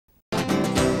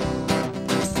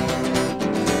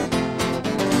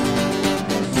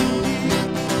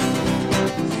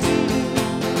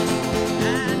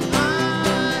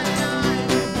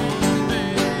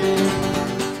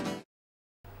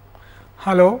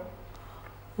Hello,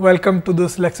 welcome to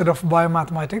this lecture of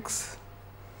biomathematics.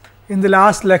 In the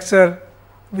last lecture,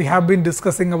 we have been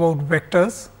discussing about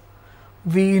vectors.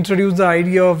 We introduced the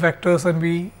idea of vectors and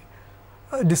we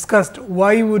discussed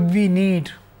why would we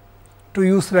need to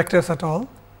use vectors at all.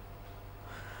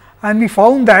 And we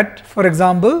found that, for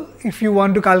example, if you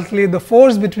want to calculate the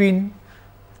force between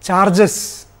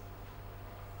charges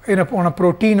on a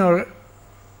protein or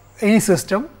any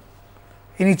system,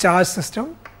 any charge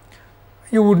system,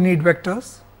 you would need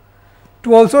vectors.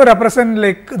 To also represent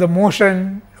like the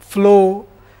motion, flow,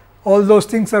 all those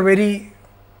things are very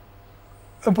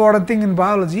important thing in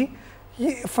biology.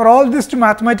 For all this to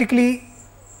mathematically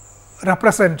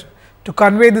represent, to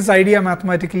convey this idea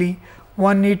mathematically,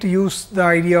 one need to use the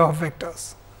idea of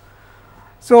vectors.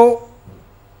 So,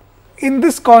 in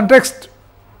this context,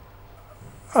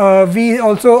 we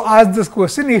also ask this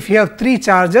question: if you have three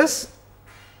charges,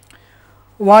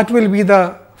 what will be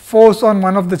the force on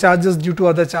one of the charges due to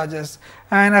other charges?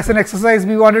 And as an exercise,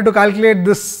 we wanted to calculate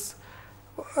this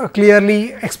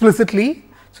clearly, explicitly,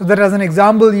 so that as an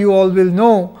example you all will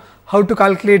know how to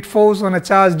calculate force on a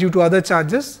charge due to other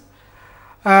charges.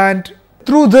 And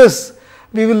through this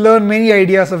we will learn many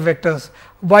ideas of vectors.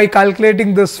 By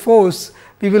calculating this force,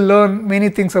 we will learn many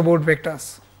things about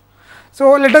vectors.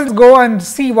 So, let us go and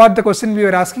see what the question we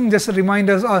were asking, just to remind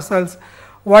ourselves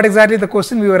what exactly the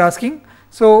question we were asking.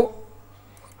 So,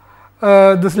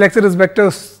 this lecture is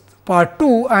vectors part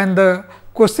 2, and the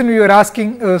question we were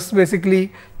asking is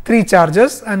basically three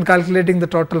charges and calculating the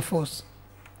total force.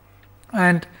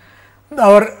 And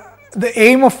the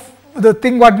aim of the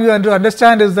thing what we want to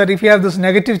understand is that if you have this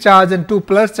negative charge and two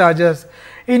plus charges,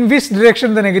 in which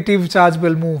direction the negative charge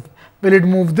will move? Will it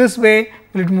move this way?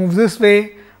 Will it move this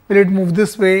way? Will it move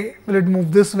this way? Will it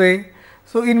move this way?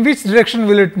 So, in which direction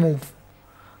will it move?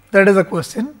 That is a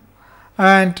question,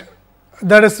 and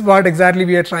that is what exactly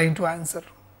we are trying to answer.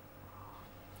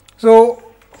 So,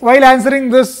 while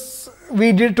answering this,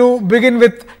 we did to begin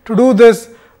with, to do this,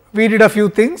 we did a few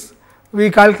things. We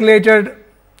calculated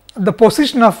the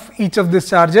position of each of these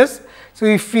charges. So,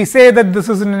 if we say that this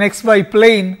is in an xy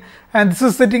plane and this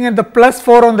is sitting at the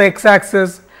 +4 on the x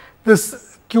axis,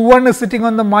 this q1 is sitting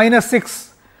on the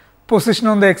 -6 position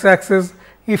on the x axis,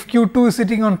 if q2 is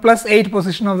sitting on +8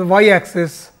 position of the y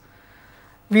axis,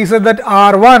 we said that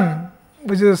r1,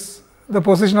 which is the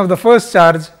position of the first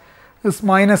charge, is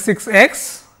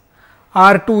 -6x,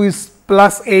 r2 is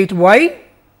 +8y,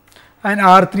 and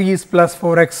r3 is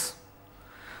 +4x.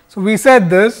 So, we said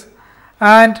this,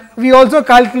 and we also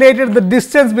calculated the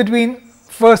distance between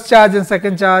first charge and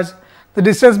second charge, the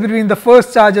distance between the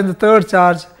first charge and the third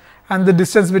charge, and the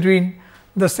distance between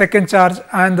the second charge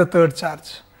and the third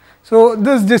charge. So,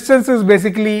 this distance is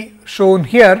basically shown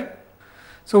here.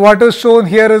 So, what is shown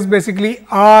here is basically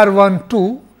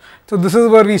r12. So, this is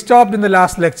where we stopped in the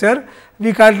last lecture.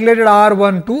 We calculated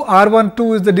r12.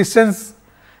 r12 is the distance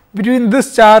between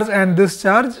this charge and this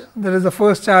charge, that is the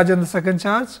first charge and the second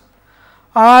charge.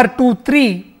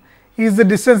 r23 is the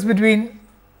distance between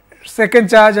second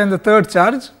charge and the third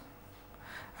charge,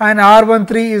 and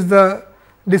r13 is the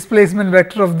displacement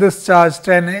vector of this charge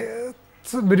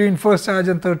between first charge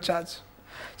and third charge.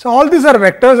 So, all these are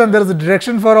vectors and there is a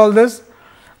direction for all this.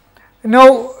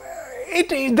 Now,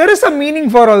 there is a meaning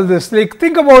for all this, like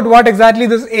think about what exactly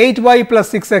this 8y plus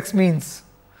 6x means.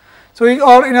 So,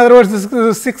 or in other words, this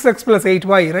is 6x plus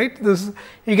 8y, right? This,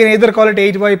 you can either call it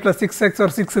 8y plus 6x or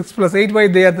 6x plus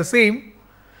 8y, they are the same.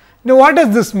 Now, what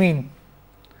does this mean?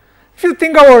 If you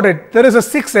think about it, there is a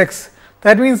 6x,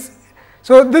 that means,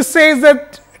 so this says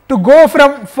that to go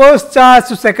from first charge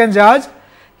to second charge,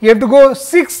 you have to go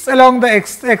 6 along the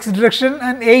x direction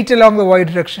and 8 along the y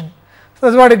direction. So,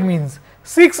 that is what it means,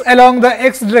 6 along the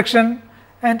x direction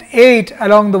and 8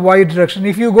 along the y direction.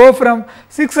 If you go from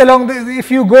 6 along the,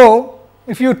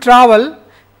 if you travel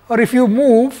or if you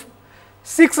move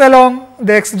 6 along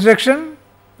the x direction,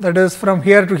 that is from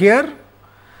here to here,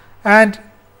 and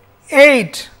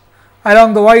 8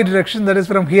 along the y direction, that is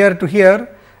from here to here,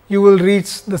 you will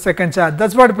reach the second charge. That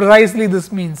is what precisely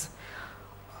this means.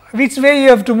 Which way you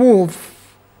have to move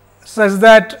such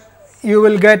that you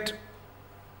will get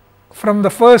from the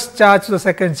first charge to the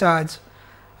second charge,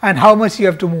 and how much you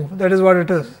have to move, that is what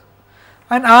it is.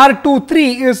 And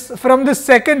r23 is from the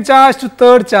second charge to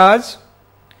third charge,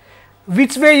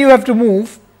 which way you have to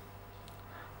move,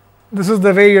 this is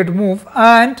the way you have to move,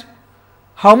 and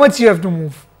how much you have to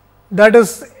move, that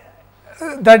is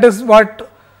what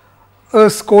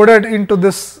is coded into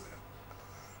this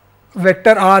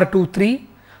vector r23.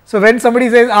 So, when somebody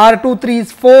says r23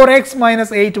 is 4x minus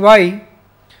 8y,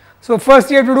 so first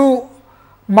you have to do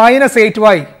minus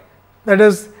 8y, that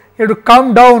is you have to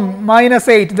come down minus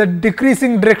 8, the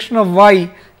decreasing direction of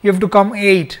y, you have to come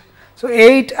 8. So,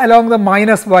 8 along the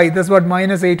minus y, that is what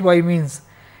minus 8y means.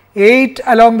 8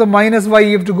 along the minus y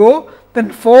you have to go,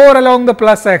 then 4 along the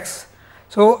plus x.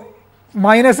 So,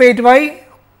 minus 8y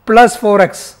plus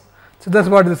 4x. So, that is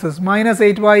what this is, minus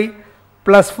 8y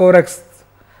plus 4x.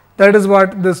 That is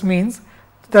what this means.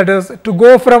 That is, to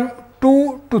go from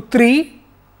 2 to 3,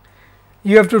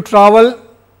 you have to travel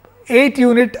 8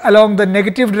 unit along the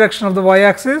negative direction of the y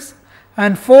axis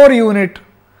and 4 unit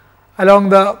along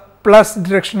the plus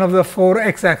direction of the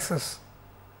 4x axis.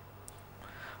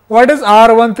 What does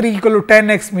R13 equal to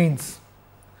 10x means?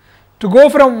 To go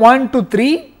from 1 to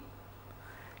 3,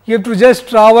 you have to just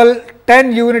travel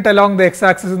 10 unit along the x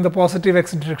axis in the positive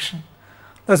x direction.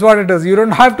 That is what it is. You do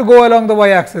not have to go along the y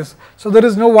axis. So, there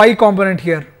is no y component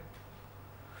here.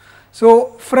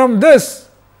 So, from this,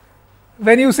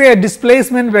 when you say a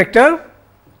displacement vector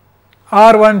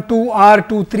R12,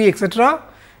 R23, etc.,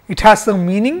 it has some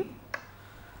meaning.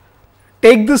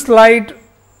 Take this slide,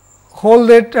 hold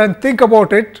it and think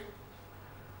about it.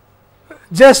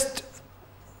 Just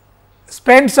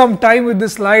spend some time with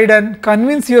this slide and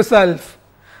convince yourself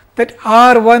that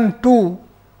R12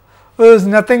 is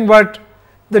nothing but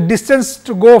the distance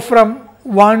to go from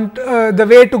 1, the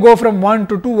way to go from 1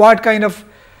 to 2, what kind of,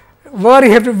 where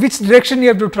you have to, which direction you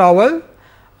have to travel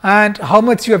and how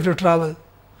much you have to travel.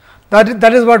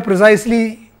 That is what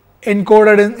precisely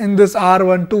encoded in this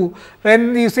R12.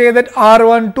 When you say that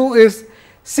R12 is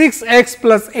 6x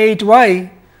plus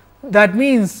 8y, that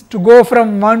means to go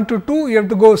from 1 to 2, you have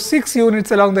to go 6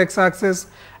 units along the x axis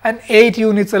and 8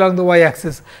 units along the y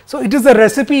axis. So, it is a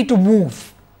recipe to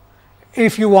move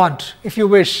if you want, if you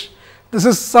wish. This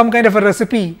is some kind of a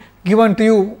recipe given to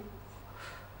you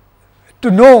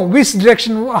to know which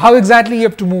direction, how exactly you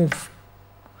have to move,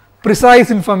 precise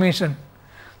information.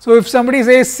 So, if somebody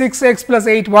says 6x plus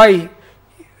 8y,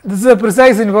 this is a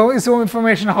precise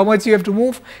information, how much you have to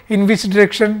move, in which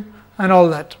direction and all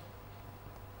that.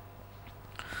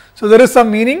 So, there is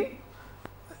some meaning.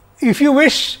 If you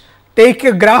wish, take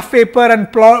a graph paper and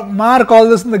mark all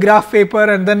this in the graph paper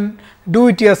and then do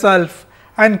it yourself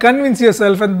and convince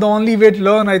yourself, and the only way to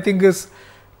learn, I think, is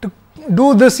to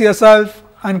do this yourself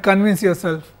and convince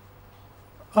yourself.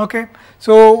 Okay.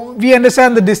 So, we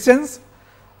understand the distance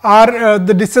or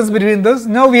the distance between this.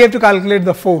 Now, we have to calculate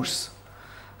the force.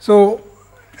 So,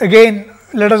 again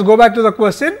let us go back to the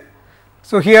question.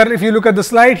 So, here if you look at the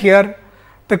slide here,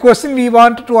 the question we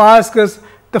want to ask is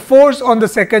the force on the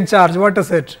second charge. What is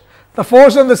it? The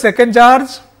force on the second charge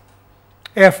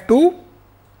F2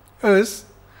 is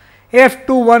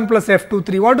F21 plus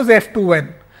F23. What is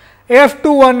F21?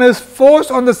 F21 is force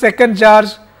on the second charge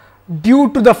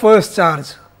due to the first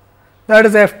charge. That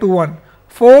is F21.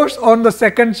 Force on the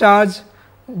second charge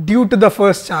due to the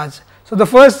first charge. So, the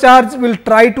first charge will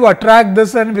try to attract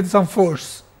this and with some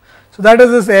force. So, that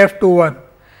is this F21.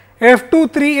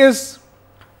 F23 is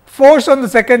force on the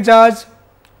second charge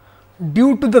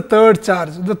due to the third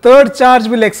charge. The third charge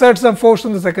will exert some force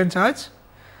on the second charge.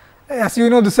 As you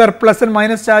know, these are plus and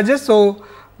minus charges. So,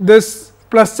 this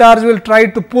plus charge will try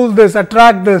to pull this,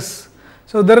 attract this.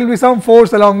 So, there will be some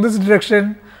force along this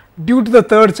direction due to the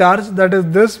third charge, that is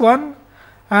this one,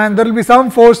 and there will be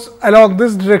some force along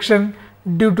this direction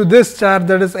due to this charge,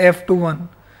 that is F21.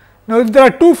 Now, if there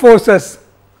are two forces,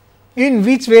 in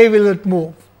which way will it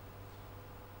move?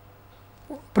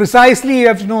 Precisely you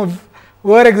have to know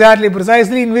where exactly,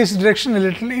 precisely in which direction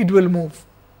it will move.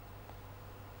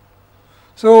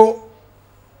 So,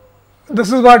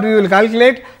 this is what we will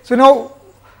calculate. So, now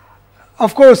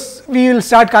of course, we will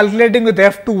start calculating with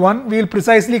F21, we will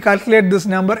precisely calculate this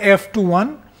number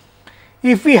F21.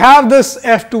 If we have this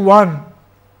F21,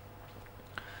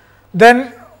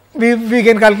 then we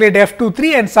can calculate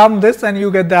F23 and sum this and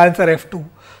you get the answer F2.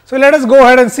 So, let us go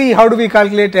ahead and see how do we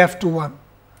calculate F21.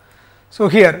 So,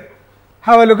 here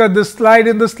have a look at this slide.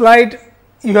 In this slide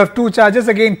you have two charges,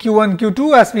 again Q1,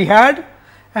 Q2 as we had,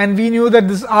 and we knew that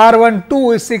this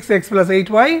R12 is 6x plus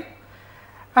 8y,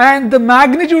 and the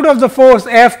magnitude of the force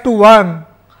F21,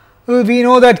 we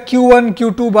know that Q1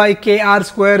 Q2 by Kr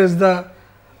square is the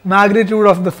magnitude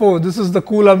of the force. This is the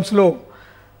Coulomb's law.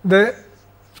 The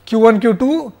Q1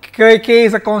 Q2 K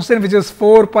is a constant which is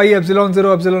 4 pi epsilon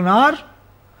 0 epsilon r,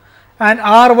 and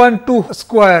R12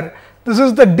 square, this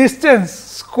is the distance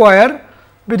square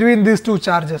between these two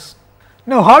charges.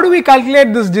 Now, how do we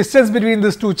calculate this distance between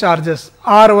these two charges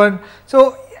R1?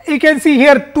 So, you can see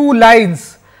here two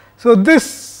lines. So,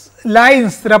 this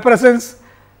lines represents,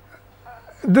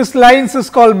 this lines is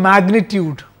called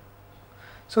magnitude.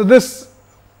 So, this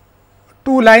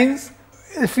two lines,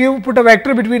 if you put a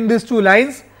vector between these two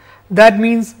lines, that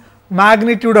means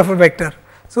magnitude of a vector.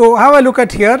 So, have a look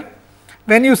at here.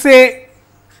 When you say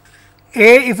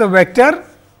A is a vector,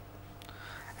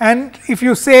 and if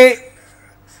you say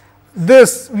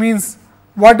this means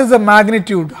what is the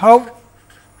magnitude, how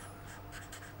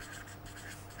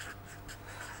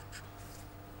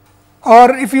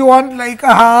or if you want like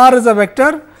R is a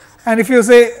vector, and if you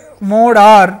say mod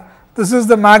R, this is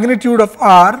the magnitude of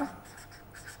R.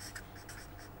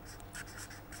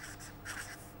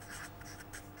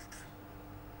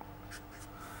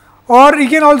 Or you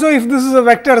can also, if this is a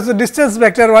vector, it's a distance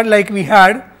vector what like we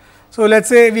had. So, let us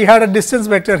say we had a distance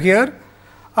vector here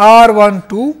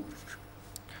R12,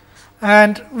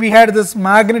 and we had this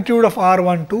magnitude of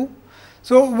R12.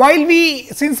 So, while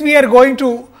since we are going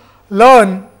to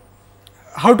learn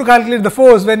how to calculate the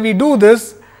force, when we do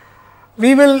this,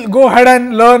 we will go ahead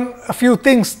and learn a few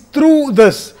things through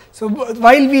this. So,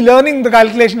 while we learning the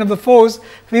calculation of the force,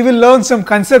 we will learn some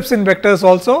concepts in vectors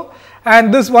also,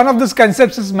 and this one of these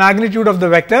concepts is magnitude of the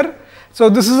vector. So,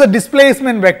 this is a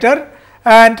displacement vector,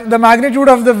 and the magnitude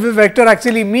of the vector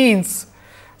actually means,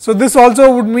 so this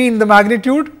also would mean the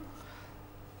magnitude.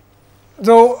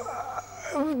 So,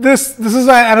 this is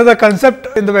another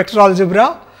concept in the vector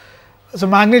algebra. So,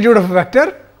 magnitude of a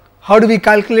vector, how do we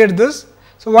calculate this?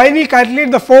 So, while we calculate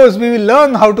the force, we will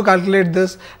learn how to calculate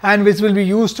this, and which will be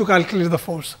used to calculate the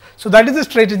force. So, that is the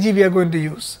strategy we are going to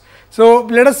use. So,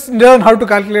 let us learn how to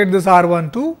calculate this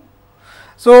R12.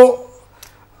 So,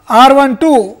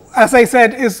 R12, as I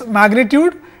said, is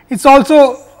magnitude, it is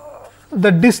also the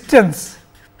distance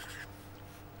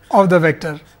of the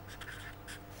vector.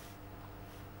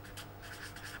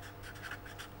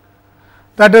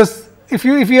 That is, if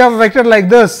you have a vector like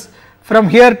this from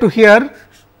here to here,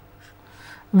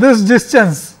 this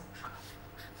distance,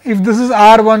 if this is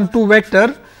R12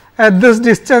 vector, at this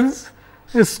distance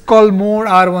is called mod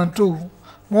R12.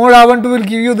 Mod R12 will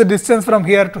give you the distance from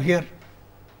here to here.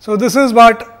 So, this is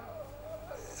what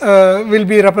will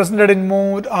be represented in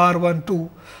mod R12.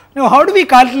 Now, how do we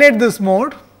calculate this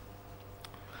mode?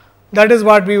 That is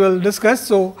what we will discuss.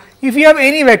 So, if you have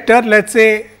any vector, let us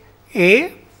say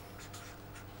A,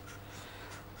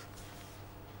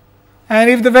 and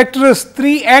if the vector is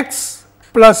 3x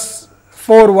plus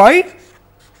 4y,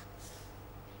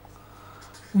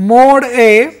 mod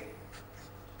A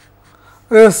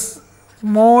is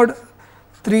mod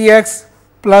 3x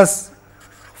plus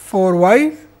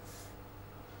 4y.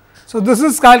 So, this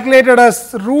is calculated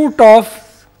as root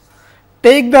of,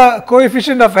 take the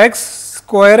coefficient of x,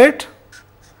 square it,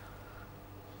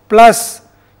 plus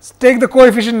take the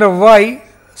coefficient of y,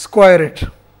 square it.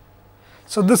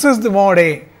 So, this is the mod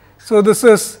A. So, this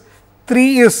is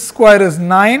 3 is square is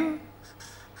 9,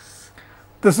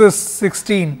 this is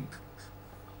 16.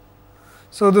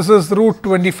 So, this is root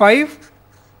 25.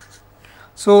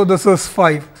 So, this is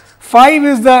 5. 5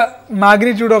 is the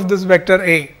magnitude of this vector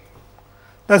A,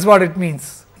 that is what it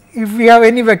means. If we have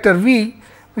any vector V,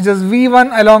 which is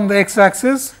V1 along the x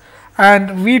axis and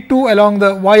V2 along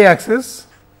the y axis,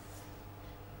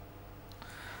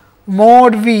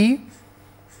 mod V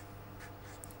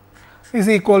is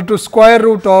equal to square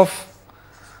root of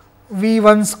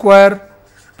V1 square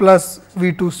plus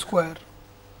V2 square.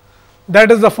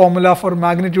 That is the formula for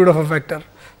magnitude of a vector.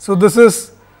 So, this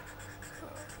is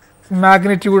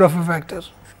magnitude of a vector.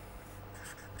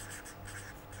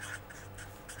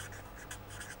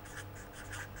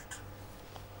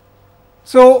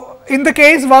 So, in the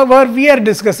case where we are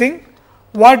discussing,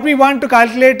 what we want to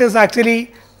calculate is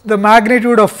actually the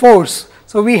magnitude of force.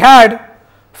 So, we had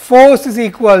force is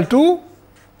equal to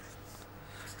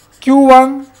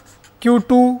Q1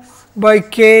 Q2 by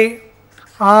K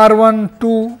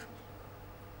R12,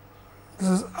 this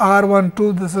is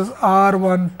R12, this is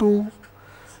R12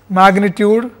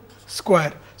 magnitude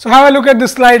square. So, have a look at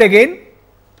this slide again.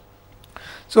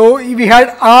 So, we had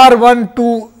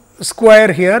R12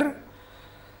 square here.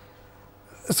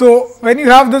 So, when you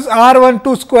have this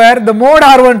R12 square, the mod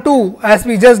R12 as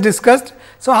we just discussed.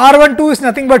 So, R12 is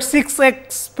nothing but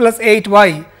 6x plus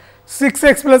 8y,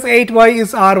 6x plus 8y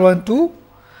is R12.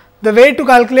 The way to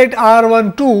calculate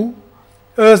R12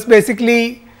 is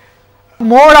basically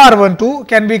mod R12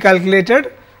 can be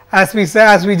calculated as we say,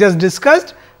 as we just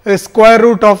discussed, is square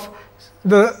root of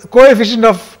the coefficient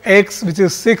of x, which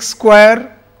is 6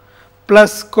 square,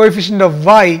 plus coefficient of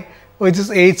y, which is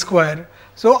 8 square.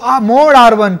 So, mod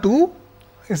R12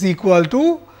 is equal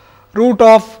to root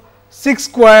of 6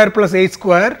 square plus 8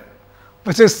 square,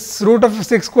 which is root of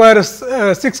 6 square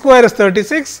is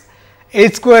 36,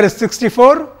 8 square is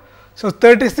 64. So,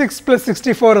 36 plus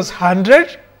 64 is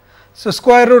 100. So,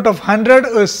 square root of 100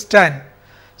 is 10.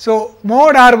 So,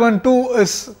 mod R12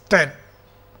 is 10.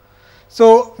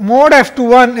 So, mod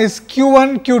F21 is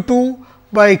Q1 Q2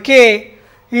 by k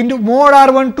into mod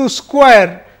R12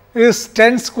 square is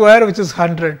 10 square, which is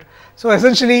 100. So,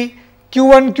 essentially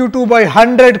Q1 Q2 by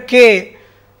 100 k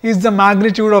is the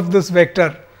magnitude of this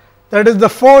vector. That is the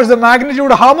force, the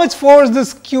magnitude, how much force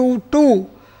this Q2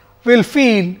 will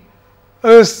feel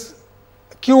is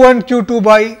Q1 Q2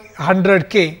 by 100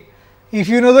 k. If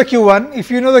you know the Q1,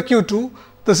 if you know the Q2,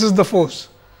 this is the force.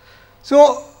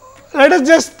 So, let us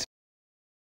just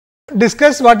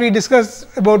discuss what we discussed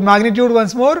about magnitude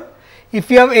once more. If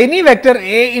you have any vector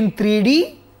A in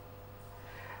 3D,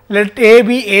 let A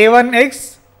be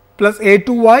A1x plus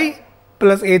A2y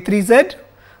plus A3z,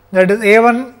 that is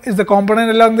A1 is the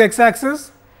component along the x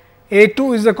axis,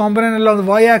 A2 is the component along the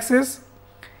y axis,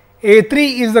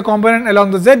 A3 is the component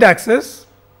along the z axis.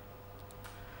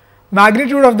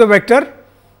 Magnitude of the vector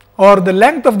or the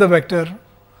length of the vector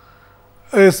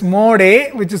is mod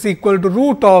A, which is equal to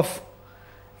root of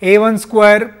A1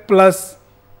 square plus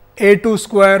A2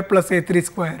 square plus A3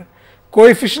 square,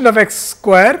 coefficient of x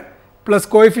square plus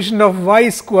coefficient of y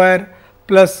square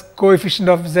plus coefficient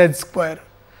of z square.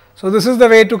 So, this is the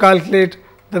way to calculate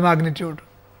the magnitude.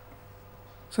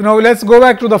 So, now let us go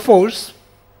back to the force.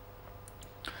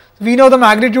 We know the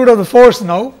magnitude of the force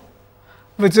now,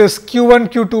 which is Q1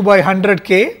 Q2 by 100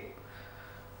 k.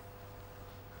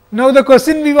 Now, the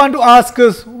question we want to ask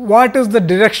is, what is the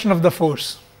direction of the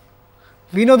force?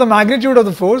 We know the magnitude of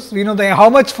the force, we know how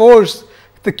much force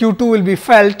the Q2 will be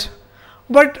felt,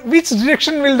 but which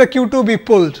direction will the Q2 be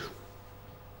pulled?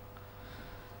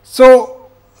 So,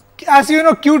 as you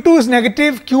know, Q2 is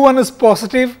negative, Q1 is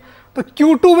positive, the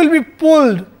Q2 will be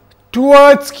pulled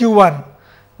towards Q1.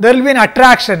 There will be an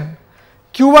attraction.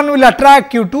 Q1 will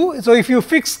attract Q2. So, if you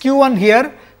fix Q1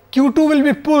 here, Q2 will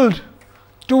be pulled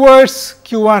towards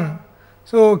Q1.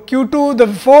 So, Q2, the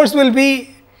force will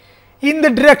be in the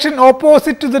direction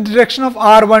opposite to the direction of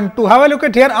R12. Have a look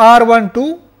at here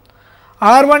R12.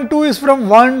 R12 is from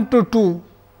 1 to 2.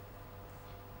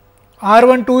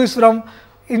 R12 is from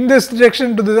in this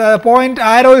direction to the point,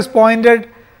 arrow is pointed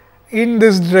in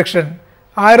this direction.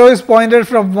 Arrow is pointed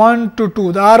from 1 to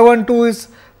 2. The R12 is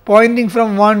pointing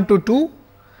from 1 to 2.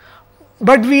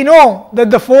 But we know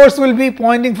that the force will be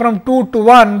pointing from 2 to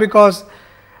 1, because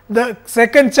the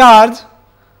second charge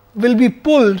will be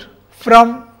pulled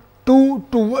from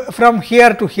from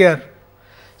here to here.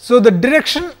 So, the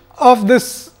direction of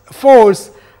this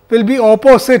force will be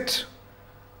opposite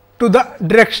to the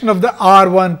direction of the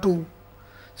R12.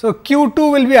 So,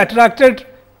 Q2 will be attracted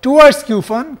towards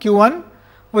Q1,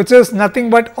 which is nothing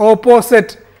but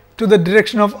opposite to the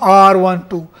direction of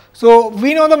R12. So,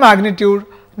 we know the magnitude,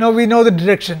 now we know the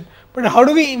direction. But how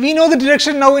do we know the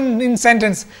direction now in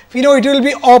sentence? We know it will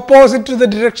be opposite to the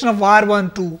direction of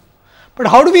R12. But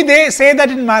how do we say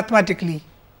that in mathematically?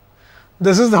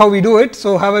 This is how we do it.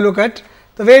 So, have a look at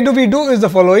the way we do is the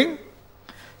following.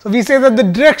 So, we say that the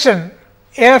direction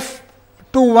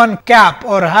F21 cap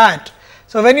or hat.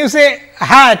 So, when you say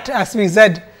hat, as we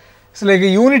said, it's like a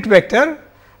unit vector,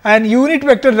 and unit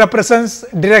vector represents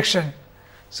direction.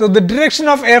 So, the direction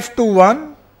of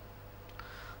F21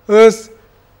 is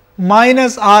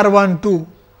minus R12.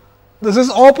 This is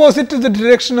opposite to the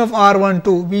direction of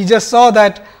R12. We just saw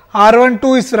that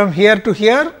R12 is from here to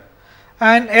here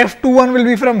and F21 will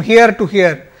be from here to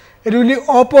here. It will be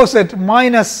opposite,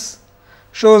 minus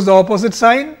shows the opposite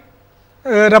sign,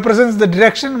 represents the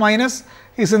direction, minus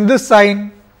is in this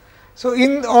sign. So,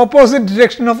 in the opposite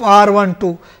direction of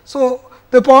R12. So,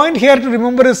 the point here to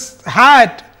remember is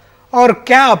hat or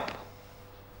cap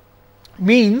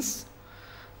means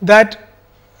that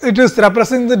it is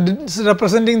representing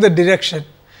the direction.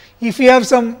 If you have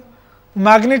some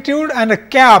magnitude and a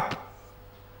cap,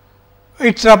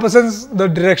 it represents the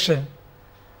direction.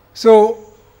 So,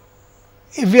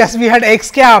 if we had x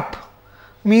cap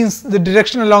means the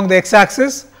direction along the x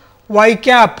axis, y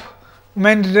cap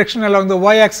meant direction along the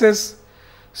y axis.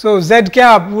 So, z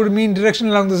cap would mean direction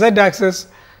along the z axis.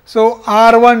 So,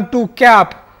 R12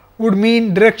 cap would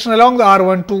mean direction along the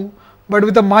R12, but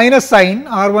with a minus sign,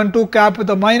 R12 cap with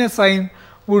a minus sign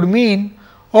would mean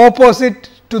opposite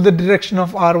to the direction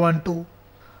of R12.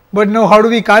 But now, how do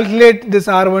we calculate this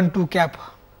R12 cap?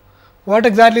 What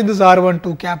exactly this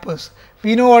R12 cap is?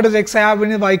 We know what is x cap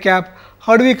and y cap.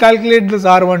 How do we calculate this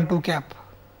R12 cap?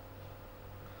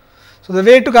 So, the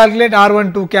way to calculate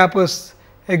R12 cap is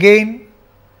again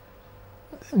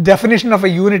definition of a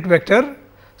unit vector.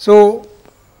 So,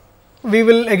 we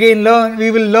will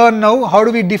learn now how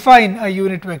do we define a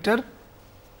unit vector.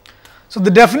 So,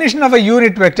 the definition of a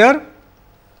unit vector.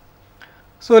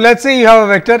 So, let us say you have a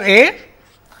vector A,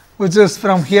 which is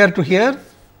from here to here.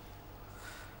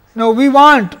 Now, we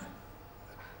want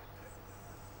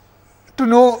to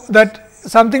know that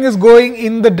something is going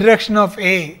in the direction of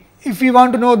A, if we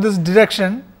want to know this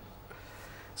direction,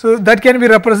 so that can be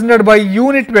represented by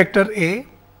unit vector A,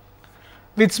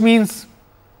 which means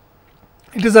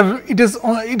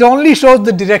it only shows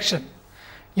the direction.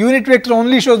 Unit vector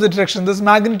only shows the direction. This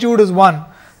magnitude is 1.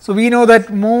 So, we know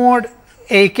that mod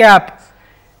A cap,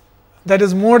 that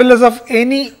is modulus of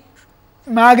any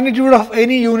magnitude of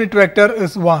any unit vector,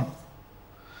 is 1.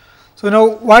 So,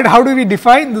 now how do we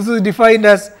define? This is defined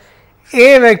as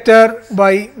A vector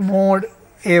by mod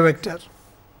A vector.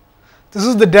 This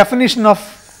is the definition of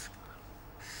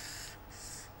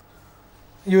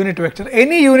unit vector.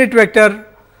 Any unit vector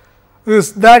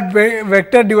is that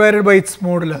vector divided by its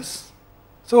modulus.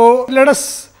 So, let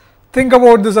us think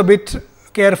about this a bit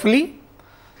carefully.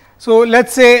 So, let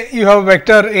us say you have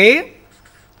vector A,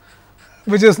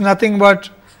 which is nothing but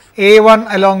A1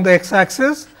 along the x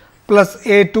axis plus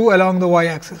A2 along the y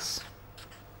axis.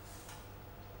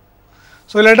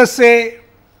 So, let us say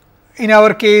in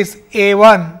our case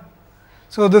A1.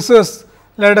 So, this is,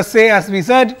 let us say, as we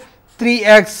said,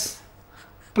 3x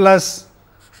plus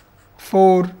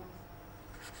 4y.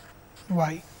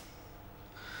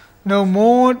 Now,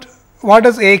 mod, what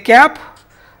is A cap?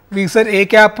 We said A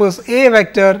cap is A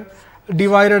vector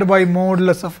divided by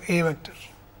modulus of A vector.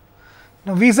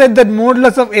 Now, we said that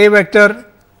modulus of A vector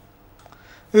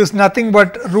is nothing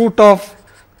but root of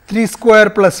 3 square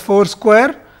plus 4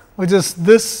 square, which is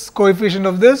this coefficient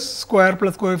of this square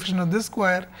plus coefficient of this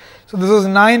square. So, this is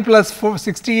 9 plus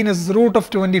 16 is root of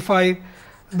 25,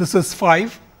 this is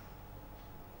 5.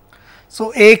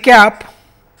 So, A cap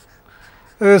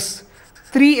is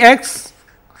 3x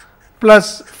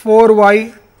plus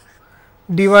 4y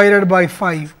divided by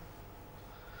 5.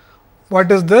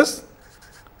 What is this?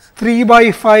 3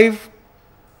 by 5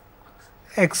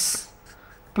 x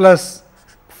plus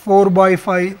 4 by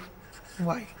 5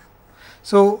 y.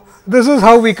 So, this is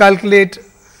how we calculate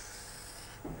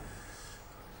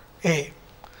A.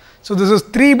 So, this is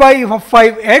 3 by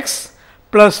 5 x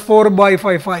plus 4 by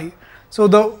 5 y. So,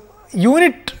 the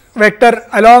unit vector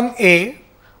along A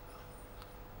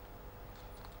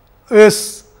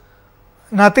is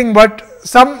nothing but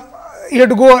some, you have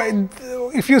to go,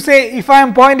 if you say, if I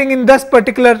am pointing in this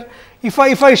particular, if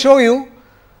I show you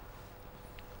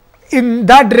in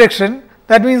that direction,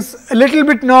 that means a little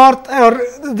bit north, or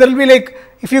there will be like,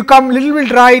 if you come little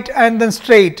bit right and then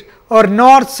straight, or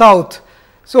north south.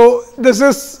 So, this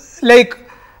is like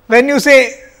when you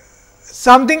say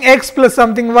something x plus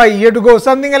something y, you have to go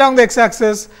something along the x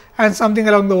axis and something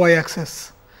along the y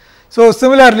axis. So,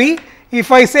 similarly,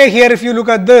 if I say here, if you look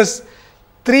at this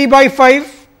 3 by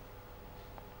 5,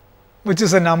 which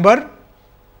is a number,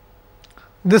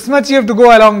 this much you have to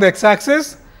go along the x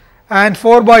axis, and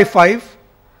 4 by 5,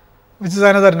 which is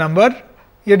another number,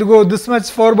 you have to go this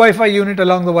much 4 by 5 unit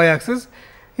along the y axis.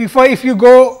 If you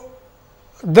go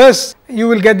this, you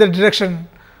will get the direction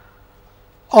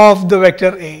of the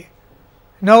vector A.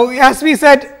 Now, as we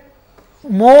said,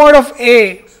 mod of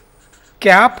A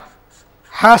cap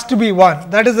has to be 1.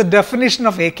 That is the definition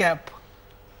of A cap.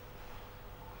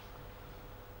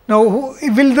 Now,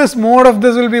 will this mod of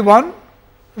this will be 1?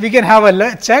 We can have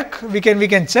a check. We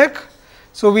can check.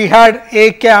 So, we had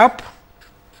A cap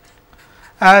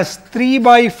as 3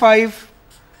 by 5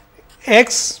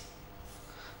 x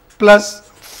plus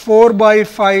 4 by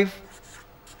 5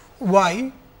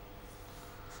 y.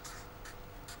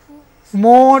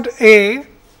 Mod A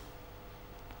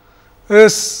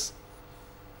is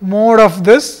mod of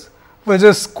this, which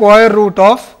is square root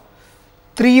of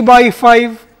 3 by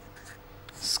 5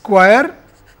 square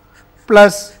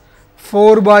plus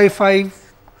 4 by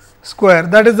 5 square.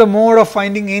 That is the mode of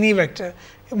finding any vector,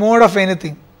 mode of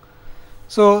anything.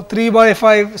 So, 3 by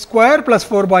 5 square plus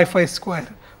 4 by 5 square.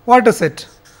 What is it?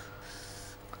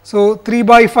 So, 3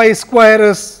 by 5 square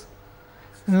is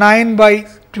 9 by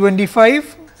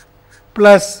 25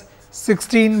 plus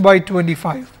 16 by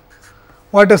 25.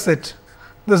 What is it?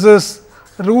 This is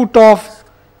root of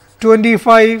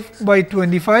 25 by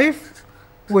 25,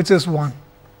 which is 1.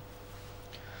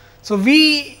 So,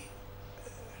 we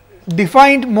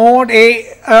defined mod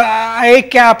A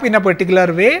cap in a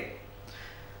particular way,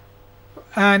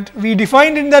 and we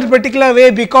defined in that particular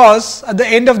way because at the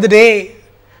end of the day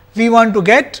we want to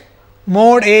get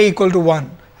mod A equal to 1.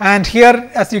 And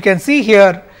here, as you can see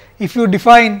here, if you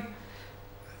define,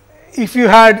 if you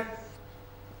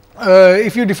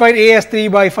define A as 3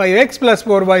 by 5 x plus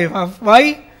 4 by 5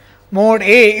 y, mod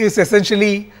A is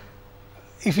essentially,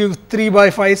 if you 3 by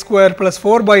 5 square plus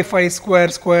 4 by 5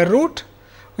 square root,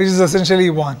 which is essentially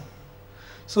 1.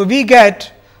 So, we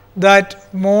get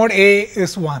that mod A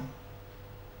is 1.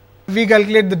 we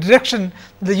calculate the direction,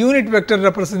 the unit vector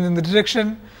representing the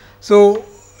direction. So,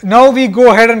 now we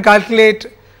go ahead and calculate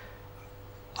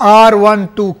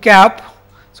R12 cap.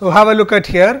 So, have a look at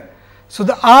here. So,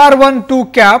 the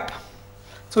R12 cap,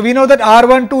 so we know that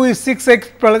R12 is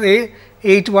 6x plus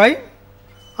 8y.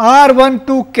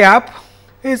 R12 cap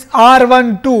is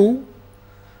R12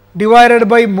 divided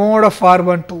by mod of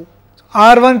R12.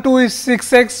 R12 is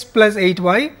 6x plus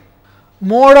 8y.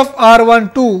 Mod of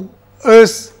R12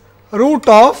 is root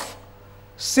of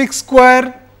 6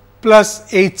 square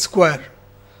plus 8 square.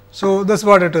 So, that is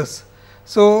what it is.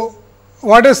 So,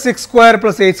 what is 6 square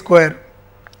plus 8 square?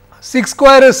 6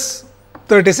 square is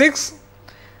 36,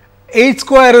 8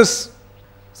 square is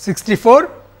 64.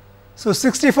 So,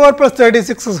 64 plus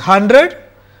 36 is 100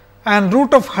 and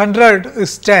root of 100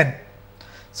 is 10.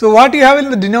 So, what you have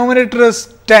in the denominator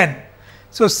is 10.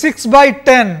 So, 6 by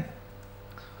 10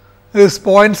 is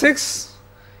 0.6,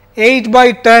 8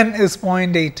 by 10 is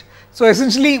 0.8. So,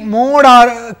 essentially mod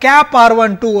cap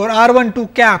R12 or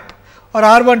R12 cap or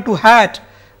R12 hat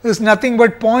is nothing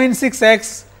but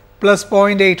 0.6x plus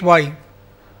 0.8y.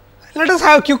 Let us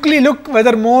have quickly look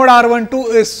whether mod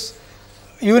R12 is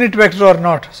unit vector or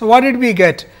not. So, what did we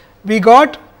get? We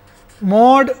got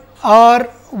mod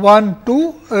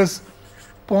R12 is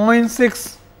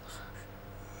 0.6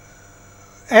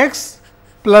 x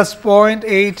plus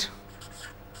 0.8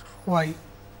 y.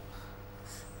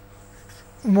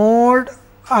 Mod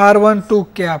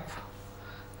R12 cap,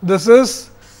 this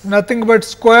is nothing but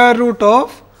square root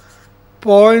of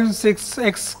 0.6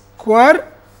 x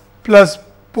square plus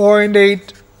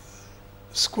 0.8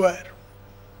 square.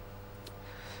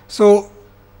 So,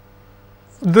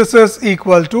 this is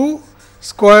equal to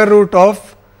square root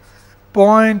of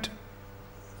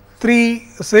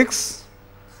 0.36,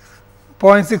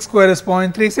 0.6 square is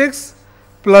 0.36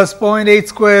 plus 0.8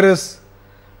 square is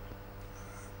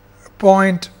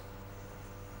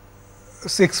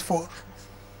 0.64.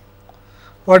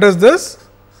 What is this?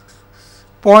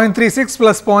 0.36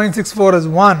 plus 0.64 is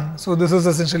 1. So, this is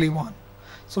essentially 1.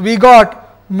 So, we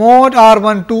got mod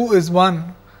R12 is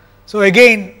 1. So,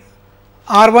 again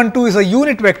R12 is a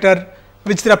unit vector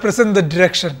which represents the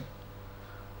direction.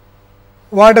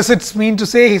 What does it mean to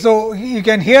say? So, you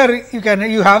can here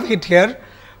you have it here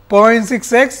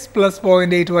 0.6 x plus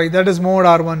 0.8 y, that is mod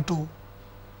R12.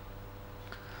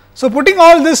 So, putting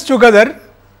all this together,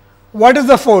 what is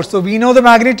the force? So, we know the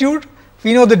magnitude,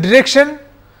 we know the direction.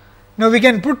 Now, we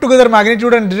can put together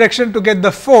magnitude and direction to get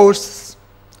the force.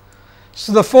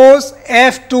 So, the force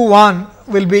F21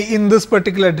 will be in this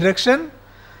particular direction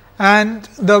and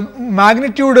the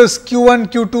magnitude is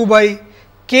q1 q2 by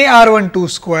k R12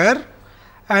 square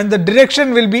and the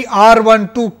direction will be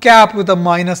R12 cap with a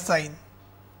minus sign.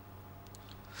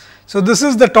 So, this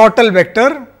is the total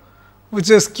vector which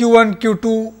is q1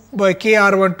 q2 by k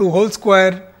R12 whole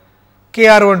square, k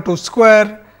R12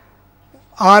 square,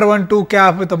 R12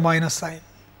 cap with a minus sign.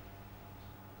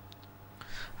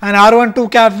 And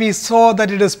R12 cap we saw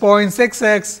that it is 0.6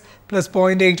 x plus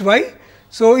 0.8 y.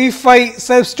 So, if I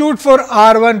substitute for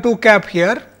R12 cap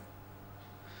here,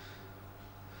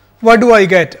 what do I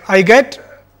get? I get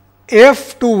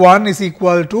F21 is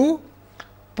equal to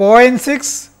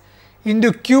 0.6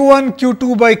 into q1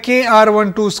 q2 by k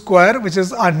R12 square, which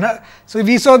is so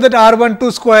we saw that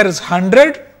R12 square is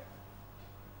 100.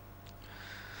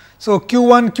 So,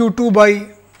 q1 q2 by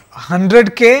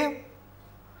 100 k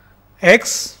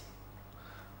x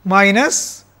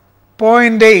minus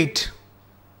 0.8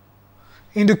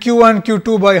 into q1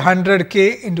 q2 by 100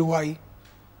 k into y.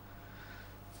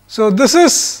 So, this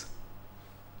is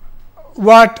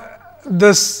what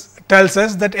this tells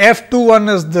us, that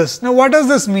F21 is this. Now, what does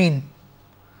this mean?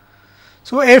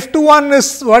 So, F21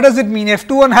 is, what does it mean?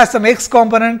 F21 has some x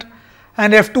component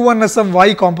and F21 has some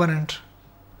y component.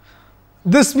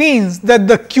 This means that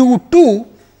the q2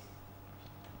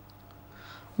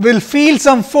 will feel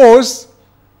some force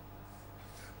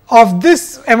of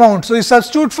this amount. So, you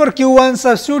substitute for q1,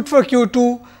 substitute for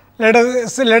q2, let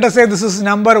us say this is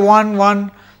number 1,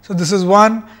 1. So, this is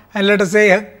 1 and let us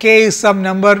say k is some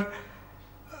number.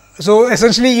 So,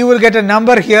 essentially you will get a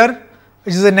number here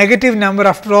which is a negative number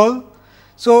after all.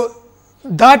 So,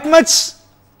 that much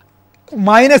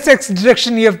minus x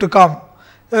direction you have to come.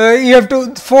 You have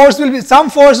to some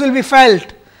force will be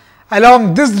felt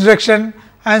along this direction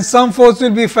and some force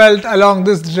will be felt along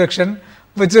this direction,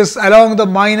 which is along the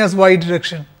minus y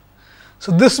direction.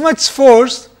 So, this much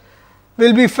force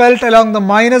will be felt along the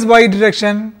minus y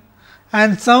direction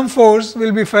and some force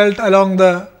will be felt along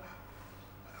the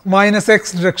minus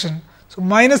x direction. So,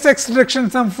 minus x direction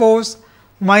some force,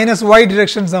 minus y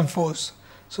direction some force.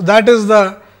 So, that is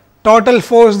the total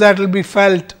force that will be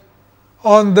felt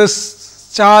on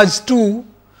this charge 2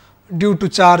 due to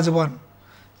charge 1.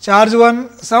 Charge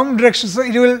 1 some direction, so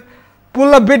it will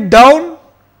pull a bit down,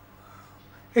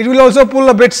 it will also pull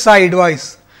a bit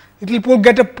sidewise. It will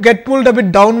get pulled a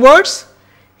bit downwards,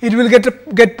 it will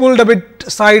get pulled a bit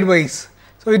sideways.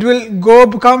 So, it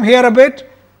will come here a bit,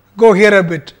 go here a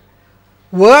bit.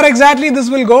 Where exactly this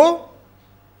will go,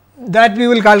 that we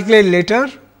will calculate later,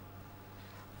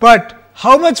 but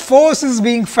how much force is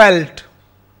being felt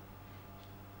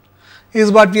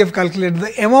is what we have calculated.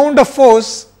 The amount of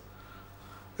force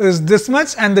is this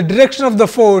much and the direction of the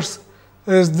force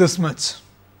is this much.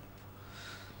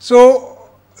 So,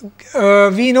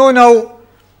 we know now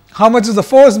how much is the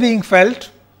force being felt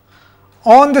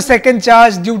on the second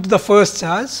charge due to the first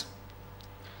charge.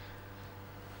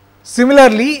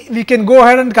 Similarly, we can go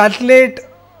ahead and calculate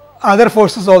other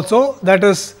forces also, that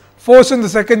is force on the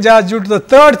second charge due to the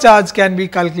third charge can be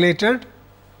calculated.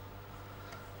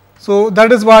 So,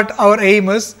 that is what our aim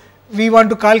is. We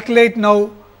want to calculate now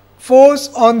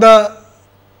force on the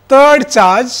third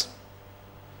charge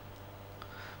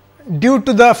due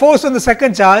to the force on the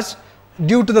second charge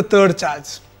due to the third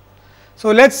charge. So,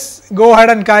 let us go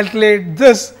ahead and calculate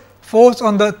this force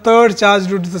on the third charge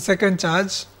due to the second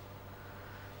charge.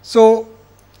 So,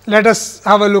 let us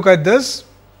have a look at this.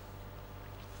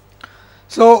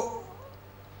 So,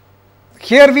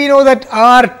 here we know that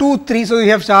R23, so we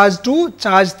have charge 2,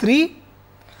 charge 3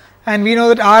 and we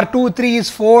know that R23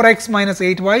 is 4x minus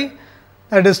 8y,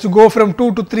 that is to go from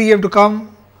 2 to 3 you have to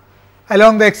come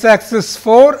along the x axis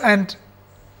 4 and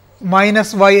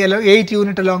minus y 8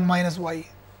 unit along minus y.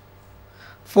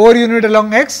 4 unit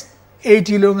along x, 8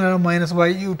 unit along minus y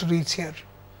you to reach here.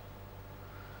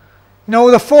 Now,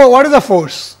 what is the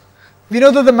force? We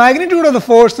know that the magnitude of the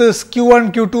force is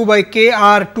q1 q2 by k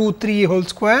r23 whole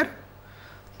square.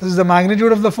 This is the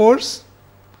magnitude of the force.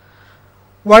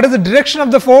 What is the direction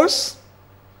of the force?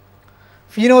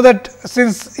 We know that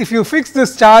since if you fix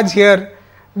this charge here,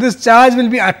 this charge will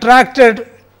be attracted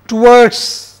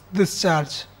towards this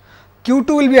charge. Q2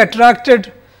 will be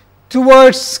attracted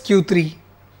towards Q3.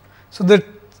 So, the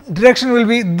direction will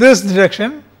be this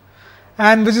direction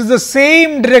and which is the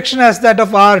same direction as that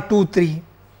of R23.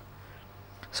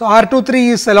 So, R23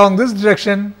 is along this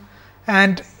direction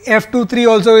and F23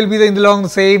 also will be along the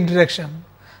same direction.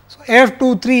 So,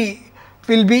 F23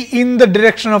 will be in the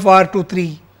direction of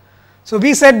R23. So,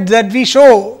 we said that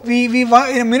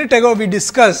in a minute ago we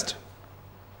discussed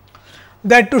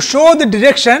that to show the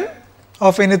direction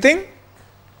of anything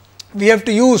we have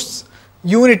to use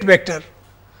unit vector.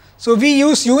 So, we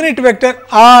use unit vector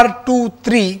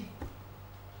R23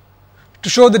 to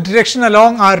show the direction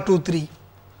along R23.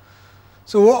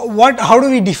 So, how do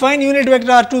we define unit vector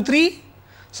R23?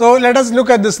 So, let us look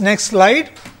at this next slide.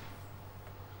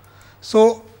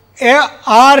 So,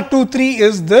 R23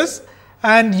 is this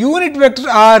and unit vector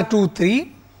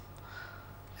R23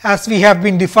 as we have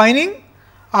been defining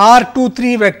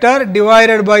R23 vector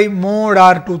divided by mod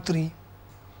R23.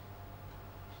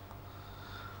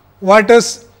 What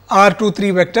is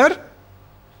R23 vector?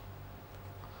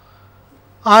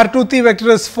 R23 vector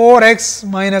is 4x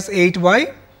minus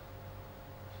 8y.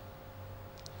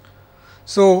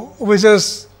 So, which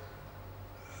is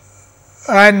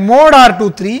and mod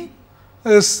R23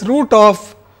 is root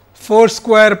of 4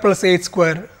 square plus 8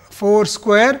 square, 4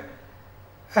 square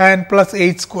and plus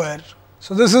 8 square.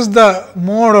 So, this is the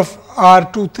mod of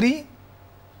R23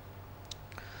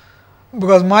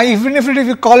 because even if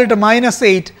you call it a minus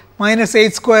 8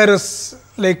 square is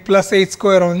like plus 8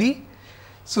 square only.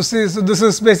 So, this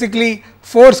is basically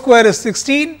 4 square is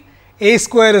 16, a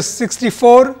square is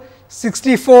 64,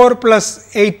 64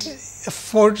 plus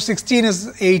 16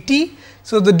 is 80.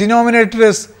 So, the denominator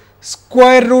is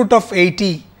square root of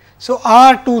 80. So,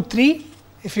 R23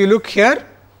 if you look here.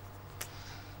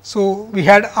 So, we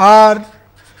had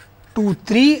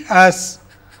R23 as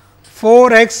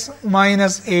 4x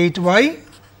minus 8y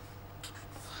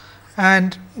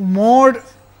and mod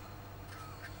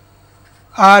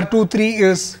R23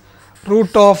 is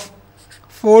root of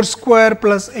 4 square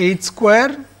plus 8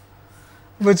 square,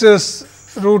 which is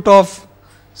root of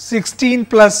 16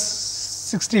 plus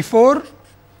 64,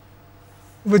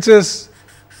 which is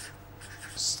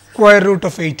square root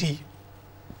of 80,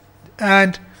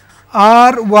 and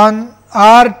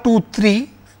R23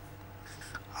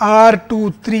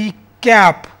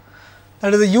 cap,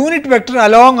 that is the unit vector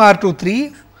along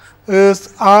R23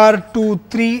 is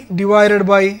R23 divided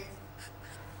by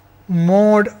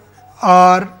mod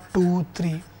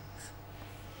R23.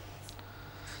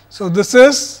 So, this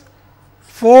is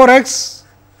 4x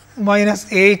minus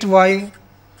 8y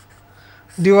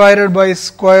divided by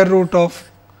square root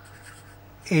of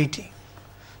 80.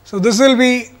 So, this will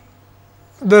be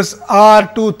this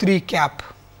R23 cap.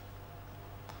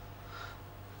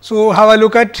 So, have a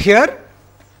look at here.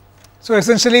 So,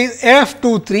 essentially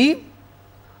F23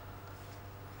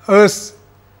 is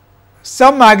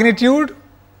some magnitude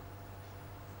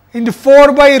into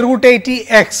 4 by root 80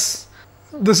 x.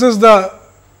 This is the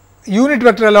unit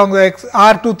vector along the x,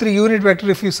 R23 unit vector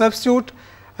if you substitute,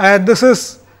 and this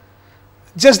is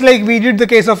just like we did the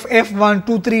case of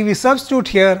F123, we substitute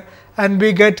here and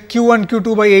we get q1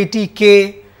 q2 by 80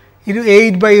 k into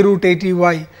 8 by root 80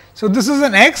 y. So, this is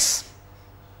an x,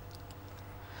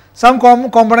 some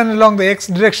component along the x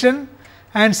direction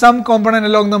and some component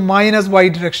along the minus y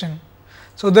direction.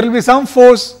 So, there will be some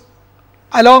force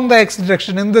along the x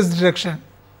direction in this direction,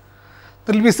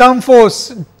 there will be some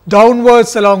force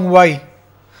downwards along y.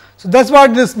 So, that is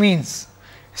what this means.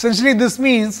 Essentially, this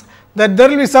means that there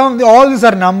will be some, all these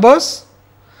are numbers,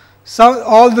 so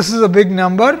all this is a big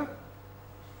number.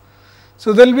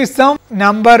 So, there will be some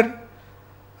number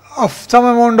of some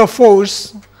amount of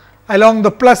force along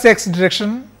the plus x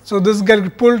direction. So, this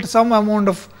get pulled some amount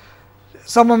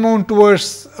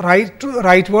towards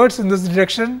rightwards in this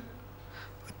direction,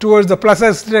 towards the plus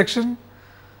x direction.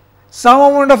 Some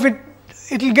amount of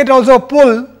it will get also a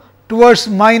pull towards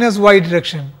minus y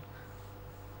direction.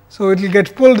 So, it will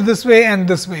get pulled this way and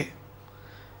this way.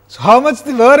 So, how much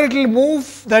where it will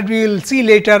move, that we will see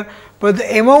later, but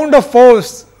the amount of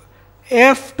force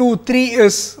F23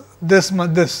 is this.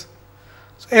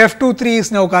 So, F23 is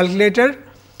now calculated.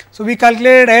 So, we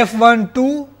calculated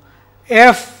F12,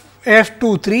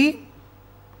 F23.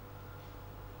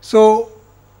 So,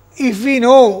 if we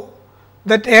know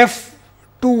that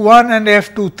F21 and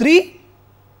F23,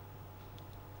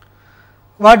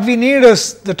 what we need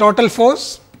is the total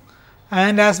force,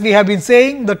 and as we have been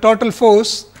saying, the total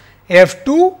force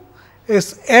F2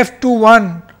 is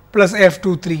F21 plus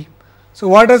F23. So,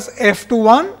 what is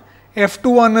F21?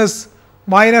 F21 is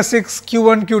minus 6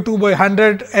 q1 q2 by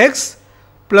 100 x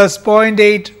plus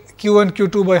 0.8 q1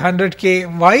 q2 by 100 k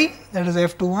y, that is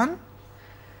F21.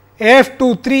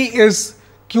 F23 is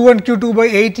q1 q2 by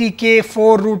 80 k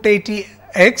 4 root 80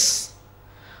 x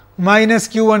minus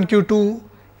q1 q2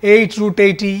 8 root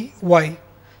 80 y.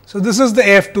 So, this is the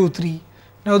F23.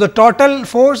 Now, the total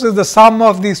force is the sum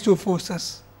of these two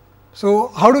forces. So,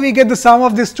 how do we get the sum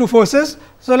of these two forces?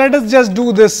 So, let us just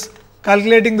do this,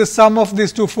 calculating the sum of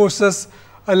these two forces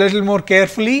a little more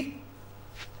carefully.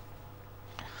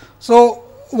 So,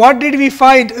 what did we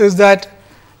find is that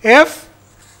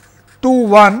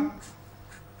F21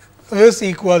 is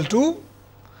equal to,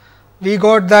 we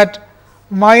got that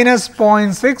minus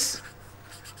 0.6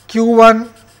 q1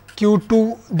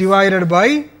 q2 divided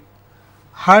by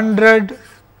 100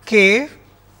 k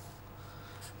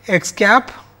x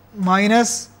cap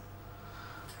minus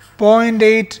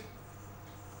 0.8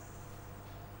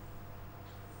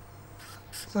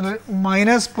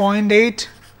 minus 0.8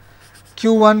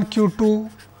 q1 q2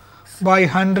 by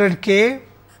 100 k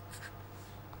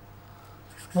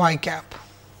y cap.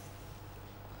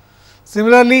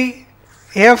 Similarly,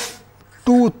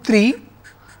 F23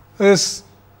 is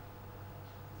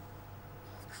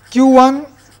q1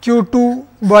 q2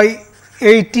 by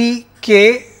 80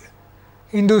 k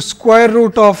into square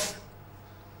root of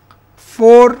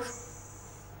 4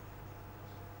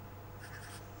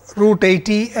 root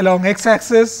 80 along x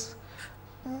axis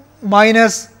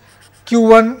minus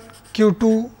q1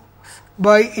 q2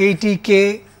 by 80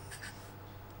 k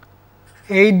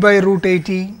 8 by root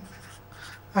 80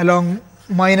 along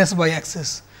minus y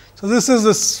axis. So, this is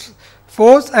this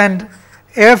force, and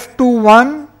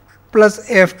F21 plus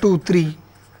F23.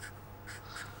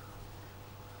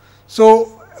 So,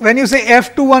 when you say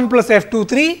F21 plus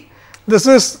F23, this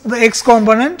is the x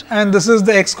component and this is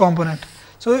the x component.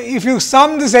 So, if you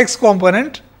sum this x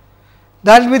component,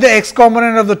 that will be the x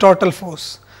component of the total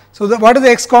force. So, what is the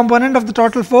x component of the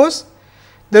total force?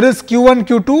 There is q1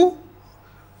 q2,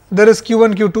 there is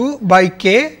q1 q2 by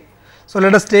k. So,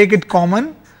 let us take it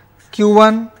common,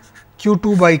 q1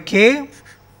 q2 by k,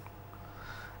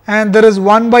 and there is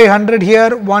 1 by 100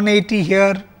 here, 180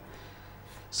 here.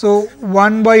 So,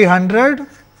 1 by 100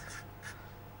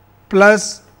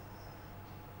 plus,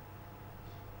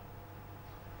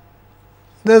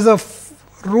 there is a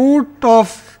root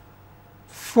of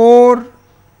 4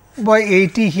 by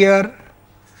 80 here,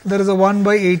 there is a 1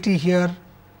 by 80 here,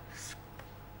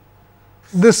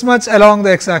 this much along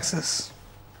the x axis.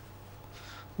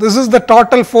 This is the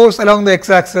total force along the x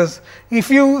axis. If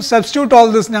you substitute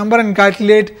all this number and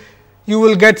calculate, you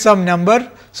will get some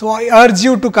number. So, I urge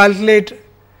you to calculate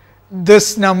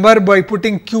this number by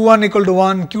putting q1 equal to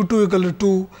 1, q2 equal to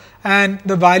 2 and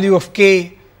the value of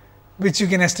k which you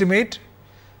can estimate.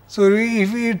 So,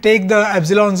 if we take the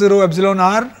epsilon 0, epsilon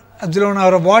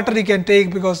r of water you can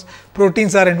take, because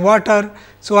proteins are in water.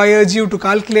 So, I urge you to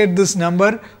calculate this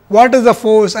number. What is the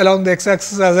force along the x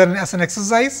axis as an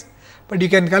exercise, but you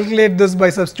can calculate this by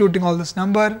substituting all this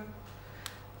number.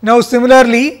 Now,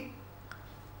 similarly,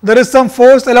 there is some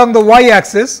force along the y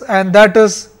axis, and that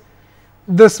is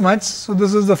this much. So,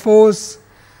 this is the force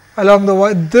along the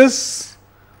y, this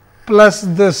plus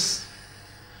this.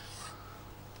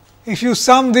 If you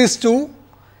sum these two,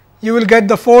 you will get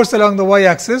the force along the y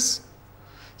axis.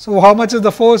 So, how much is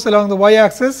the force along the y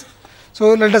axis?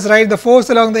 So, let us write the force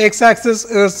along the x axis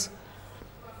is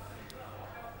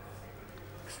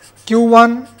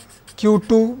q1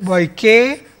 q2 by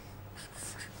k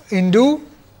into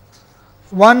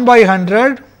 1 by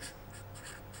 100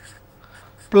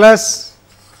 plus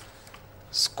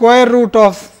square root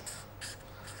of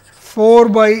 4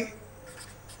 by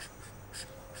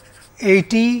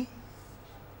 80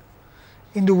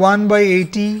 into 1 by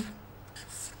 80.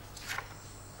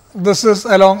 This is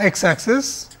along x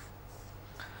axis,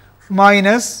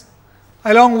 minus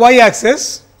along y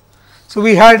axis. So,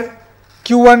 we had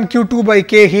q1 q2 by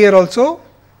k here also.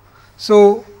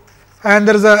 So, and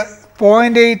there is a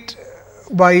 0.8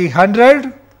 by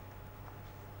 100.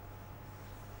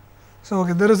 So,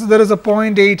 okay, there is a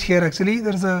 0.8 here actually,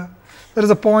 there is a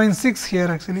 0.6 here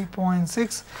actually,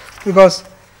 0.6, because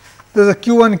there is a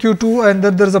q1 q2 and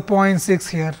then there is a 0.6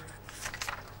 here.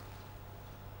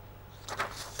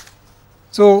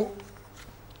 So,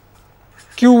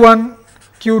 q1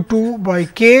 q2 by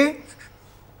k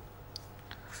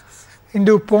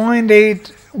into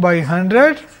 0.8 by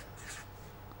 100.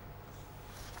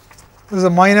 This is a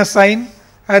minus sign,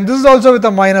 and this is also with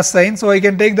a minus sign. So, I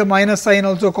can take the minus sign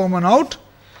also common out.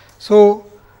 So,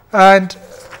 and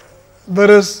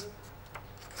there is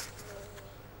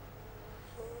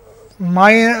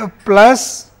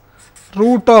plus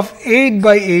root of 8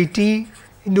 by 80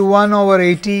 into 1 over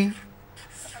 80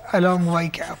 along y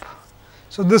cap.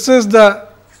 So, this is the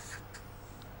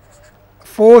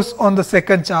force on the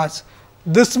second charge,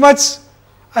 this much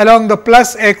along the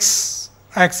plus x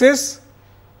axis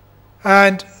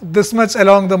and this much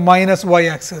along the minus y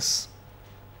axis.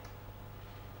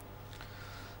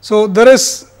 So, there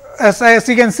is, as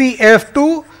you can see,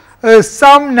 F2 is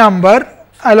some number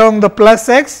along the plus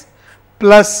x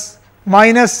plus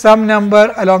minus some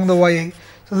number along the y.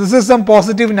 So, this is some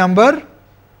positive number,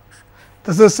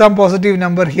 this is some positive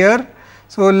number here.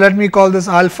 So, let me call this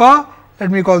alpha, let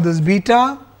me call this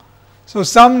beta. So,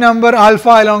 some number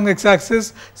alpha along x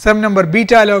axis, some number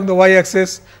beta along the y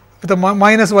axis with a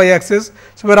minus y axis.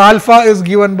 So, where alpha is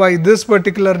given by this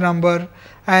particular number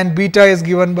and beta is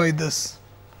given by this.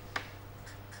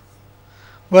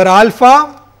 Where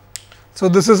alpha, so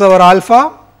this is our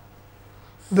alpha,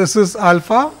 this is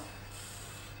alpha.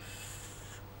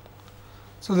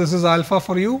 So, this is alpha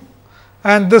for you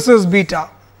and this is beta.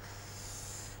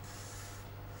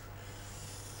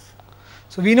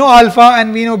 So, we know alpha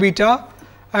and we know beta,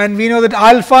 and we know that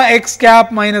alpha x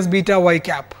cap minus beta y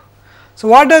cap. So,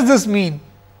 what does this mean?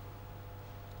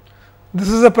 This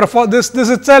is a this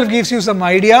itself gives you some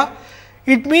idea.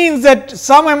 It means that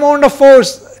some amount of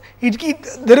force,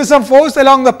 there is some force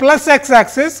along the plus x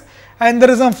axis and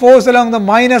there is some force along the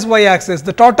minus y axis.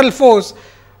 The total force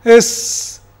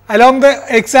is along the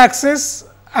x axis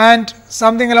and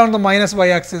something along the minus y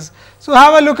axis. So,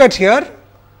 have a look at here.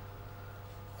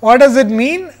 What does it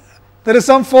mean? There is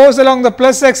some force along the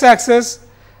plus x axis,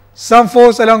 some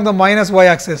force along the minus y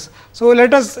axis. So,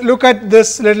 let us look at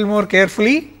this little more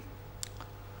carefully.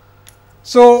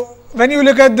 So, when you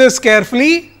look at this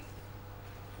carefully,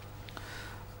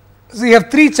 so you have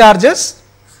three charges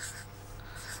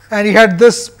and you had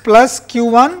this plus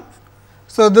q1.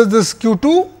 So, this is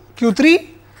q2, q3,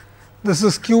 this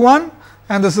is q1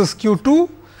 and this is q2,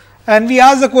 and we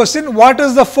ask the question, what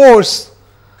is the force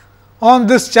on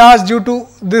this charge due to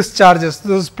this charges?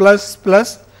 This is plus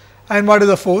plus, and what is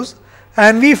the force?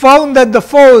 And we found that the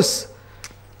force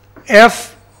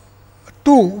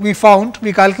F2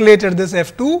 we calculated this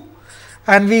F2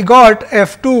 and we got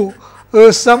F2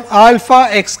 is some alpha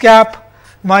x cap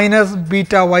minus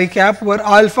beta y cap, where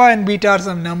alpha and beta are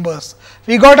some numbers.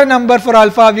 We got a number for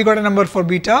alpha, we got a number for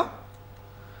beta.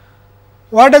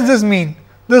 What does this mean?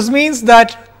 This means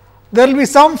that there will be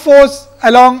some force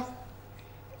along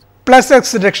plus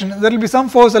x direction, there will be some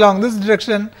force along this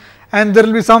direction and there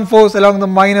will be some force along the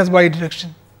minus y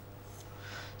direction.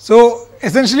 So,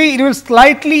 essentially it will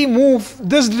slightly move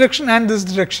this direction and this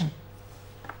direction.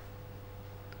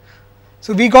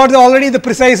 So, we got already the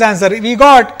precise answer.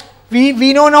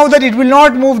 We know now that it will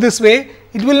not move this way,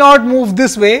 it will not move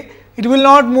this way, it will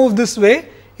not move this way.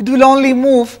 it will only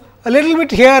move a little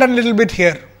bit here and little bit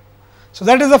here. So,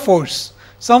 that is a force.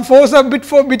 Some force, a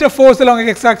bit of force along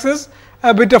x axis,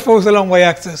 a bit of force along y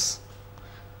axis.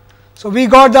 So, we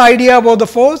got the idea about the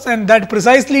force, and that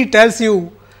precisely tells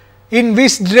you in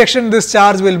which direction this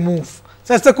charge will move.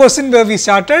 So, that is the question where we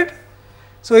started.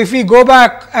 So, if we go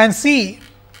back and see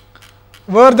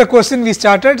where the question we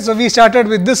started. So, we started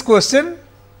with this question: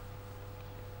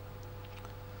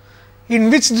 in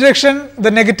which direction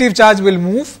the negative charge will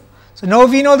move. So, now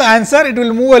we know the answer. It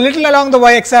will move a little along the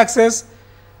y x axis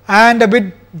and a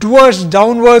bit towards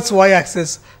downwards y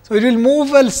axis. So, it will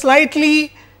move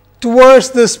slightly towards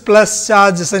this plus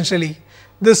charge, essentially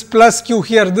this plus q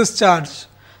here, this charge.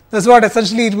 That is what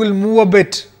essentially it will move a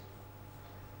bit.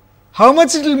 How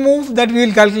much it will move, that we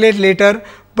will calculate later,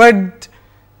 but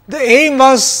the aim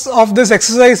was of this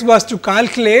exercise was to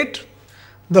calculate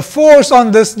the force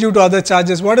on this due to other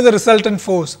charges. What is the resultant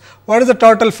force? What is the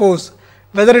total force?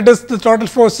 Whether it is the total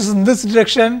force is in this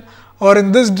direction or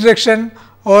in this direction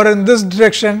or in this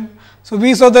direction. So,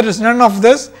 we saw there is none of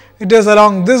this, it is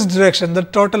along this direction, the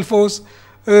total force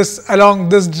is along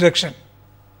this direction.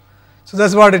 So, that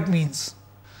is what it means.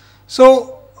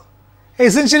 So,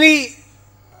 essentially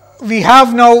we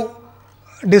have now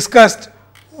discussed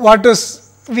what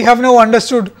is, we have now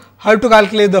understood how to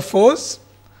calculate the force.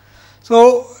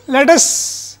 So, let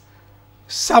us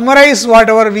summarize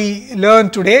whatever we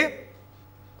learned today.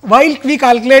 While we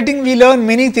calculating, we learn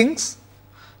many things.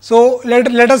 So,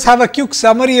 let us have a quick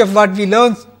summary of what we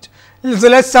learned. So,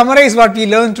 let us summarize what we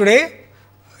learned today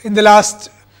in the last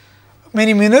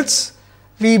many minutes.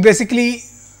 We basically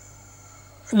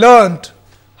learned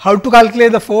how to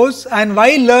calculate the force, and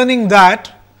while learning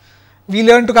that, we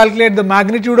learned to calculate the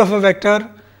magnitude of a vector,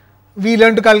 we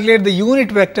learned to calculate the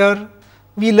unit vector,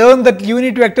 we learned that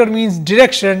unit vector means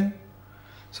direction.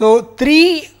 So,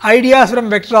 3 ideas from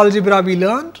vector algebra we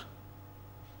learned,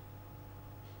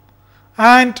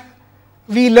 and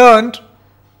we learned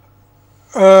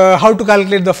how to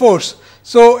calculate the force.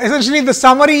 So, essentially the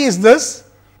summary is this: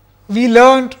 we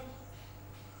learned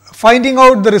finding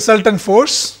out the resultant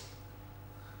force,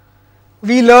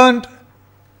 we learned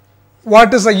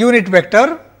what is a unit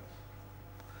vector,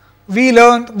 we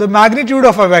learned the magnitude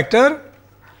of a vector,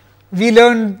 we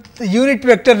learned the unit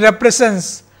vector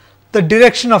represents the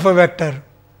direction of a vector.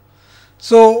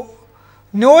 So,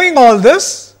 knowing all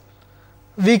this,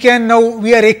 we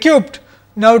are equipped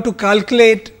now to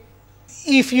calculate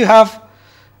if you have,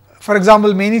 for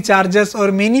example, many charges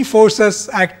or many forces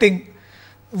acting.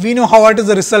 We know what is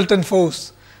the resultant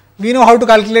force. We know how to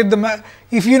calculate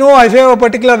if you know, if you have a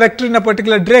particular vector in a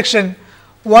particular direction,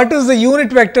 what is the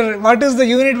unit vector,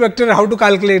 how to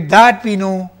calculate that we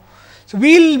know. So,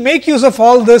 we will make use of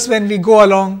all this when we go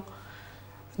along.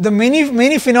 The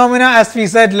many phenomena, as we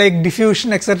said, like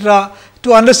diffusion, etc.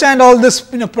 To understand all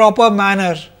this in a proper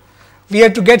manner, we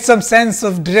have to get some sense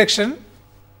of direction,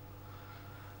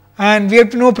 and we have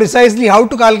to know precisely how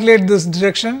to calculate this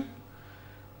direction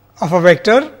of a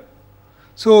vector.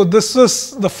 So, this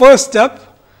is the first step,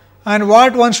 and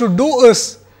what one should do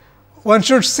is, one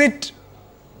should sit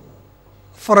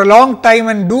for a long time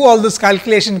and do all this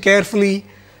calculation carefully,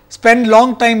 spend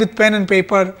long time with pen and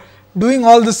paper, doing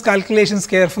all these calculations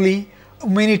carefully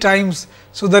many times,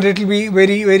 so that it will be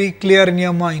very clear in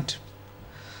your mind.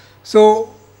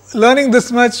 So, learning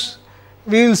this much,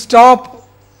 we will stop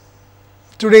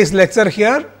today's lecture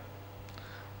here,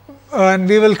 and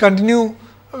we will continue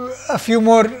a few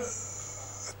more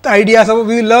ideas.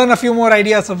 We will learn a few more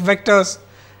ideas of vectors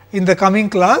in the coming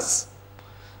class.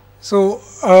 So,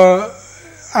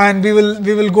 and we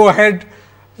will go ahead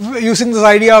using this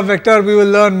idea of vector. We will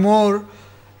learn more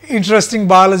interesting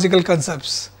biological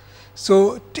concepts.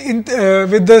 So,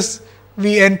 with this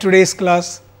we end today's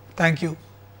class. Thank you.